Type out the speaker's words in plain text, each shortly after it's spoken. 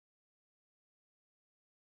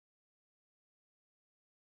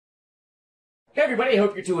Hey everybody,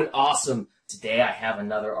 hope you're doing awesome. Today I have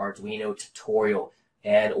another Arduino tutorial,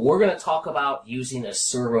 and we're going to talk about using a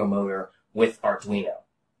servo motor with Arduino.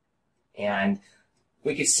 And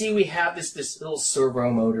we can see we have this little servo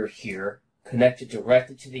motor here connected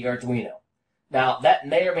directly to the Arduino. Now that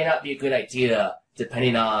may or may not be a good idea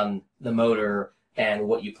depending on the motor and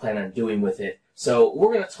what you plan on doing with it. So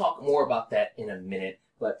we're going to talk more about that in a minute,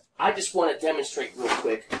 but I just want to demonstrate real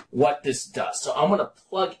quick what this does. So I'm going to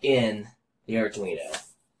plug in the Arduino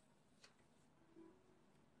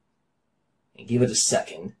and give it a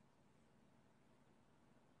second,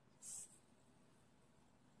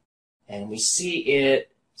 and we see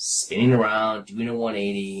it spinning around, doing a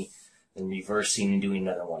 180, then reversing and doing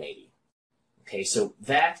another 180. Okay, so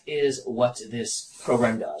that is what this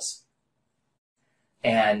program does.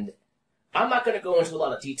 And I'm not going to go into a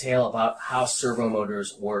lot of detail about how servo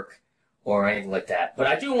motors work or anything like that, but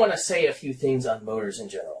I do want to say a few things on motors in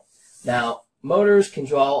general. Now, motors can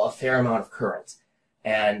draw a fair amount of current,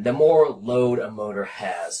 and the more load a motor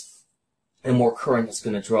has, the more current it's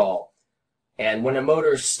going to draw. And when a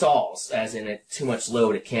motor stalls, as in too much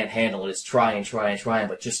load, it can't handle it, it's trying,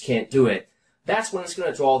 but just can't do it, that's when it's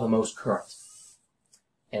going to draw the most current.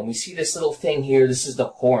 And we see this little thing here, this is the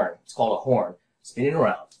horn, it's called a horn, spinning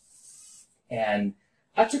around. And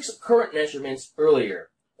I took some current measurements earlier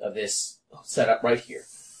of this setup right here.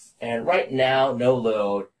 And right now, no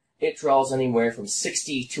load, it draws anywhere from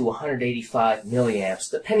 60 to 185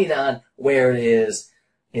 milliamps, depending on where it is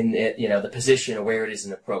in the position or where it is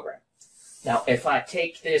in the program. Now, if I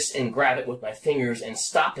take this and grab it with my fingers and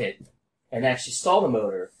stop it and actually stall the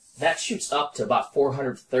motor, that shoots up to about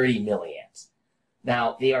 430 milliamps.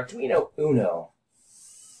 Now, the Arduino Uno,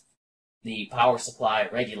 the power supply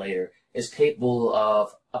regulator, is capable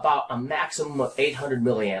of about a maximum of 800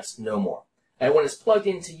 milliamps, no more. And when it's plugged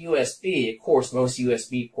into USB, of course, most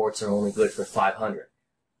USB ports are only good for 500.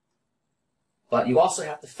 But you also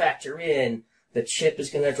have to factor in the chip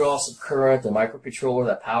is going to draw some current, the microcontroller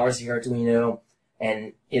that powers the Arduino,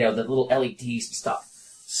 and, the little LEDs and stuff.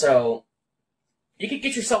 So you could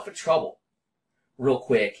get yourself in trouble real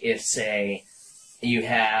quick if, say, you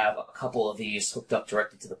have a couple of these hooked up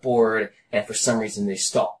directly to the board, and for some reason they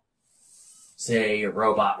stall. Say your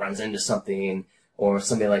robot runs into something, or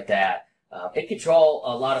something like that. It could draw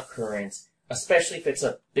a lot of current, especially if it's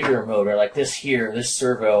a bigger motor like this here. This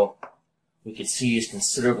servo, we can see, is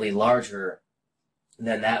considerably larger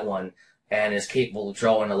than that one and is capable of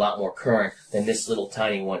drawing a lot more current than this little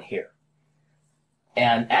tiny one here.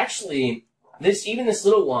 And actually, even this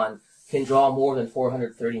little one can draw more than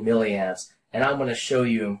 430 milliamps, and I'm going to show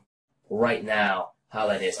you right now how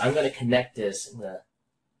that is. I'm going to connect this. I'm going to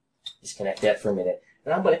disconnect that for a minute,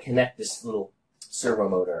 and I'm going to connect this little servo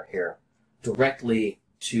motor here directly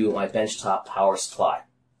to my benchtop power supply.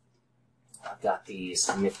 I've got these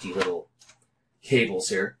nifty little cables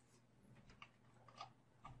here.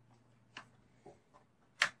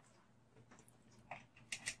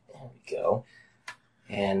 There we go.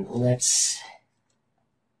 And let's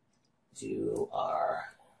do our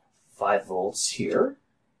 5 volts here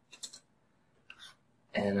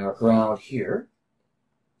and our ground here.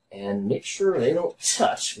 And make sure they don't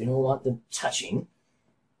touch. We don't want them touching.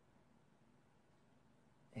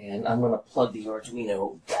 And I'm going to plug the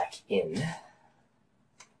Arduino back in.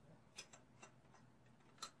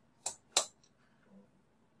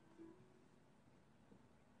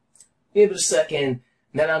 Give it a second,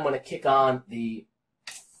 then I'm going to kick on the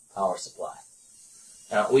power supply.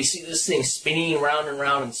 Now, we see this thing spinning round and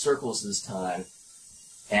round in circles this time.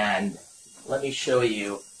 And let me show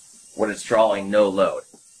you what it's drawing no load.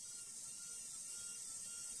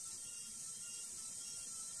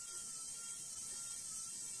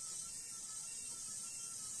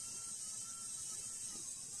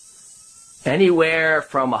 Anywhere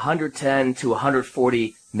from 110 to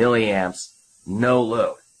 140 milliamps, no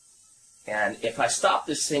load. And if I stop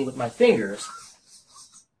this thing with my fingers,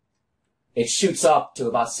 it shoots up to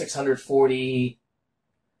about 640,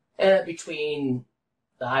 between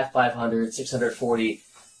the high 500, 640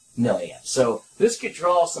 milliamps. So this could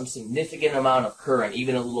draw some significant amount of current,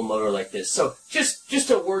 even a little motor like this. So just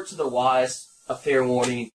a word to the wise, a fair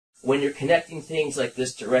warning, when you're connecting things like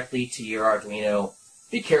this directly to your Arduino,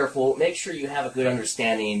 be careful. Make sure you have a good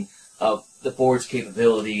understanding of the board's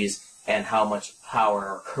capabilities and how much power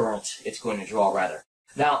or current it's going to draw, rather.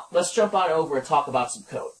 Now, let's jump on over and talk about some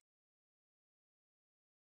code.